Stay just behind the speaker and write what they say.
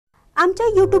आमच्या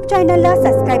YouTube चॅनलला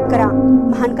subscribe करा।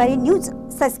 महानकारी न्यूज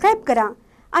सबस्क्राइब करा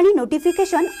आणि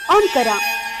नोटिफिकेशन ऑन करा।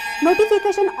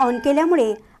 नोटिफिकेशन ऑन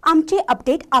केल्यामुळे आमचे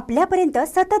अपडेट आपल्यापर्यंत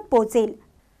सतत पोहोचेल।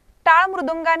 टाळ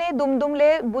मृदुंगाने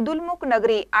दुमदुमले बुदुलमुख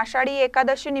नगरी। आषाढी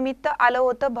एकादशी निमित्त आलं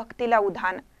होतं भक्तीला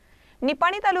उधाण।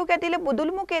 निपाणी तालुक्यातील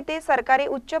बुदुलमुख येथे सरकारी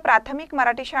उच्च प्राथमिक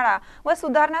मराठी शाळा व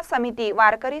सुधारणा समिती,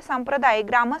 वारकरी संप्रदाय,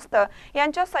 ग्रामस्थ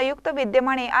यांच्या संयुक्त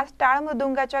विद्यमाने आज टाळ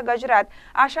मृदुंगाच्या गजरात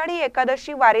आषाढी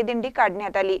एकादशी वारी दिंडी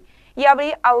काढण्यात आली।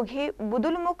 यावेळी अवघी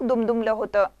बुदुलमुख दुमदुमलं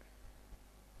होतं।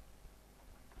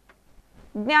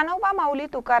 ज्ञानोबा माऊली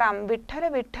तुकाराम विठ्ठल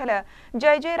विठ्ठल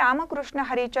जय जय रामकृष्ण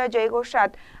हरीच्या जयघोषात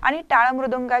आणि टाळ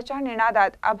मृदुंगाच्या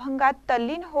निनादात अभंगात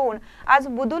तल्लीन होऊन आज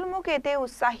बुदुलमुख येथे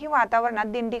उत्साही वातावरणात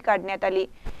दिंडी काढण्यात आली।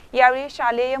 यावेळी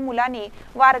शालेय मुलांनी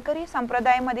वारकरी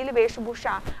संप्रदायामधील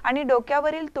वेशभूषा आणि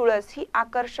डोक्यावरील तुळस ही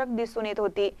आकर्षक दिसून येत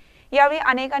होती। यावेळी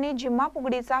अनेकांनी झिम्मा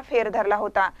फुगडीचा फेर धरला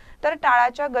होता, तर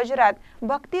टाळाच्या गजरात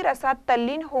भक्ती रसात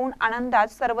तल्लीन होऊन आनंदात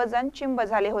सर्वजण चिंब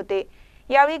झाले होते।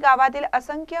 यावेळी गावातील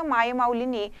असंख्य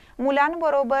मायमाऊलींनी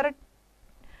मुलांबरोबर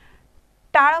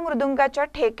टाळ मृदुंगाच्या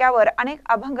ठेक्यावर अनेक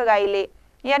अभंग गायले।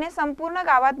 याने संपूर्ण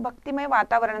गावात भक्तिमय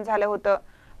वातावरण झालं होतं।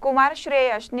 कुमार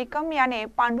श्रेयश निकम याने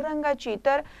पांडुरंगाची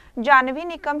तर जानवी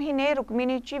निकम हिने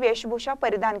रुक्मिणीची वेशभूषा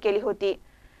परिधान केली होती।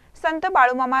 संत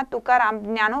बाळूमामा तुकाराम,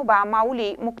 ज्ञानोबा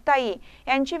माऊली, मुक्ताई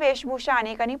यांची वेशभूषा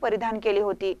अनेकांनी परिधान केली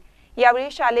होती। यावेळी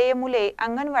शालेय मुले,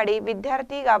 अंगणवाडी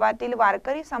विद्यार्थी, गावातील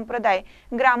वारकरी संप्रदाय,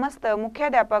 ग्रामस्थ,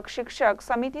 मुख्याध्यापक, शिक्षक,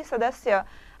 समिती सदस्य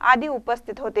आदी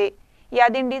उपस्थित होते। या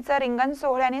दिंडीचा रिंगण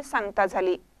सोहळ्याने सांगता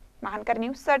झाली। महानकर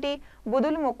न्यूज साठी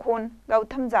बुदुलमुखहून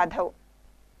गौतम जाधव।